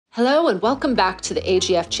Hello and welcome back to the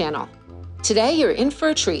AGF channel. Today you're in for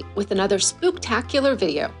a treat with another spooktacular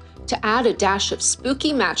video to add a dash of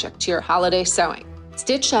spooky magic to your holiday sewing.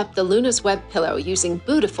 Stitch up the Luna's Web pillow using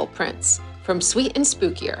boo-tiful prints from Sweet and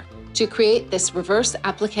Spookier to create this reverse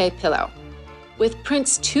applique pillow. With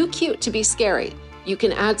prints too cute to be scary, you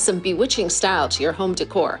can add some bewitching style to your home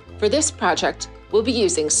decor. For this project, we'll be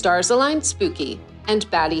using Stars-Aligned Spooky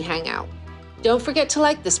and Batty Hangout. Don't forget to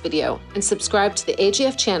like this video and subscribe to the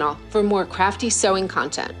AGF channel for more crafty sewing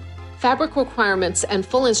content. Fabric requirements and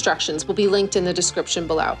full instructions will be linked in the description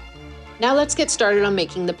below. Now let's get started on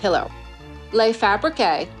making the pillow. Lay fabric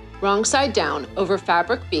A, wrong side down, over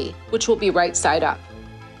fabric B, which will be right side up.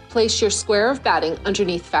 Place your square of batting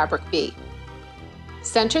underneath fabric B.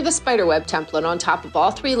 Center the spiderweb template on top of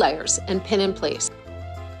all 3 layers and pin in place.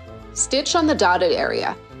 Stitch on the dotted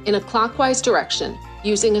area in a clockwise direction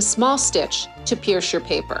using a small stitch to pierce your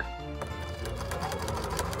paper.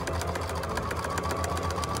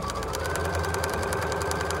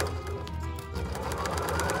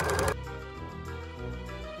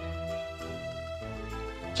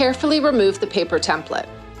 Carefully remove the paper template.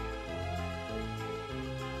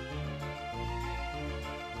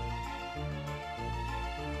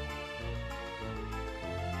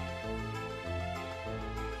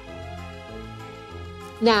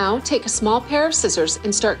 Now, take a small pair of scissors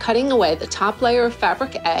and start cutting away the top layer of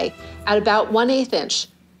fabric A at about 1/8 inch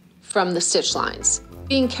from the stitch lines,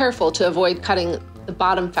 being careful to avoid cutting the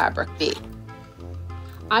bottom fabric B.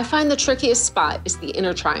 I find the trickiest spot is the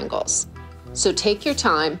inner triangles, so take your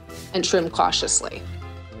time and trim cautiously.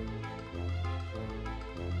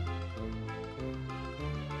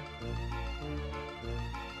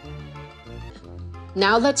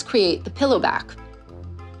 Now let's create the pillow back.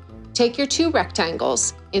 Take your 2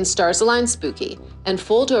 rectangles in Stars-Aligned Spooky and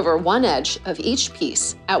fold over one edge of each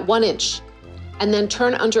piece at 1 inch, and then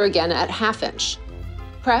turn under again at 1/2 inch.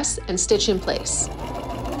 Press and stitch in place.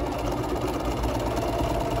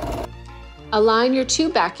 Align your 2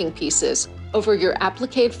 backing pieces over your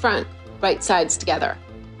applique front right sides together.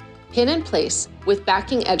 Pin in place with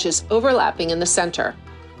backing edges overlapping in the center.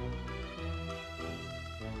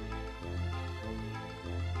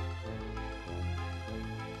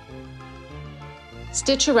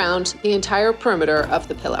 Stitch around the entire perimeter of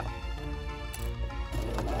the pillow.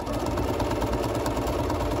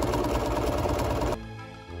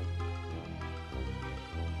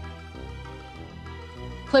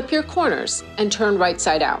 Clip your corners and turn right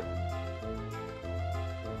side out.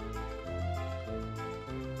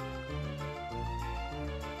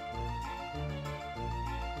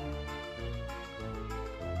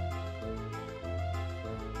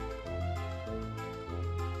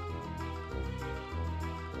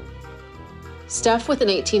 Stuff with an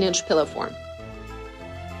 18-inch pillow form.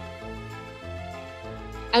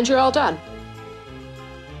 And you're all done.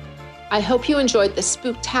 I hope you enjoyed this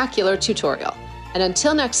spooktacular tutorial, and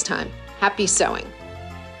until next time, happy sewing!